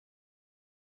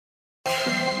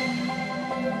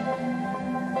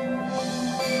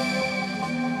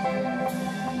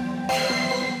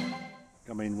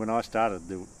I mean, when I started,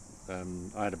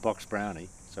 I had a box brownie,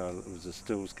 so it was a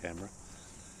stills camera.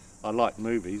 I liked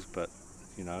movies, but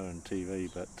and TV,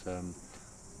 but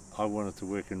I wanted to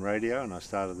work in radio, and I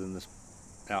started in this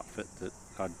outfit that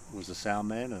I was a sound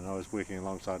man, and I was working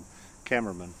alongside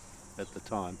cameramen at the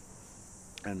time.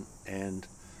 And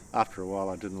after a while,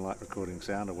 I didn't like recording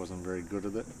sound. I wasn't very good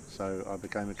at it, so I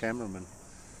became a cameraman.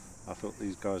 I thought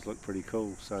these guys looked pretty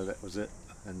cool, so that was it.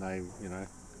 And they,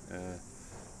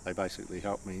 they basically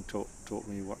helped me, taught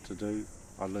me what to do.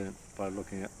 I learnt by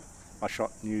looking at. I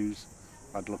shot news.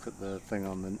 I'd look at the thing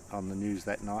on the news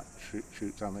that night,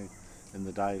 shoot something in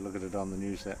the day, look at it on the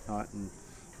news that night, and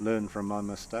learn from my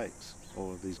mistakes.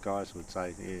 Or these guys would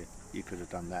say, "Yeah, you could have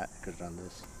done that, you could have done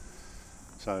this."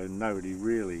 So nobody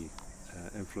really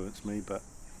influenced me, but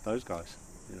those guys,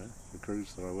 the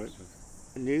crews that I worked with.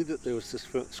 I knew that there was this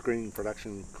screen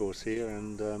production course here,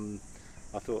 and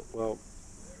I thought, well,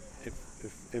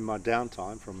 if in my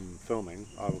downtime from filming,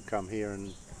 I would come here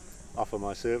and offer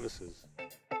my services.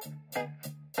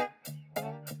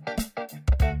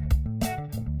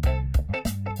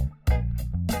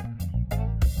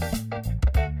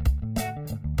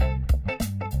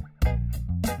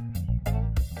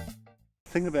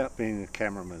 The thing about being a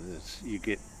cameraman is you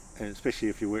get, and especially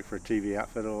if you work for a TV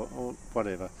outfit or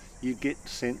whatever, you get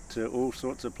sent to all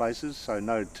sorts of places, so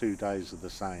no 2 days are the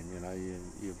same.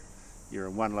 You're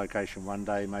in one location one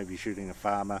day, maybe shooting a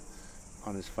farmer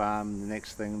on his farm. The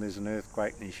next thing there's an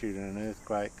earthquake and you're shooting an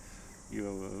earthquake.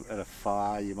 You're at a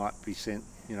fire, you might be sent.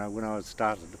 When I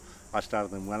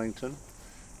started in Wellington,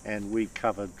 and we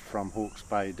covered from Hawke's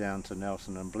Bay down to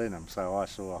Nelson and Blenheim, so I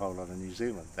saw a whole lot of New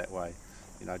Zealand that way,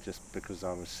 just because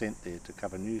I was sent there to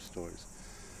cover news stories.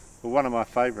 But one of my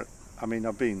favourite,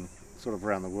 I've been sort of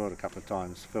around the world a couple of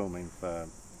times filming for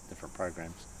different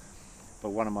programs, but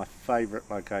one of my favourite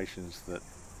locations that,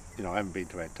 I haven't been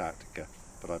to Antarctica,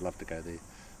 but I'd love to go there,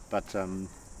 but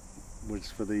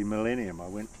was for the Millennium. I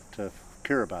went to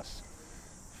Kiribati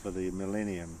for the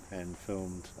Millennium and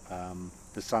filmed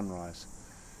the sunrise.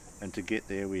 And to get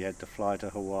there, we had to fly to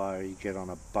Hawaii, get on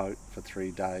a boat for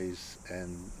 3 days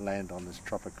and land on this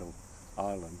tropical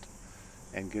island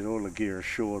and get all the gear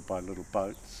ashore by little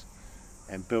boats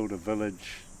and build a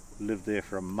village, live there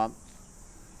for a month.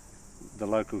 The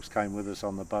locals came with us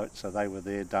on the boat, so they were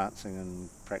there dancing and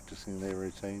practicing their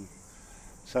routine.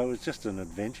 So it was just an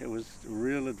adventure. It was a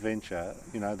real adventure,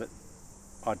 that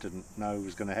I didn't know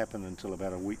was going to happen until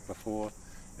about a week before.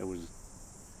 It was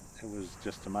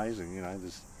just amazing,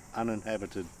 this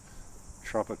uninhabited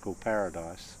tropical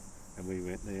paradise, and we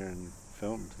went there and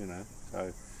filmed,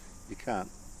 so you can't,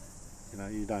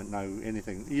 you don't know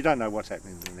anything, you don't know what's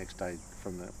happening the next day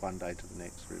from the one day to the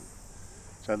next, really.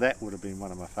 So that would have been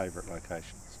one of my favourite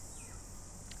locations,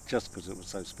 just because it was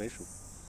so special.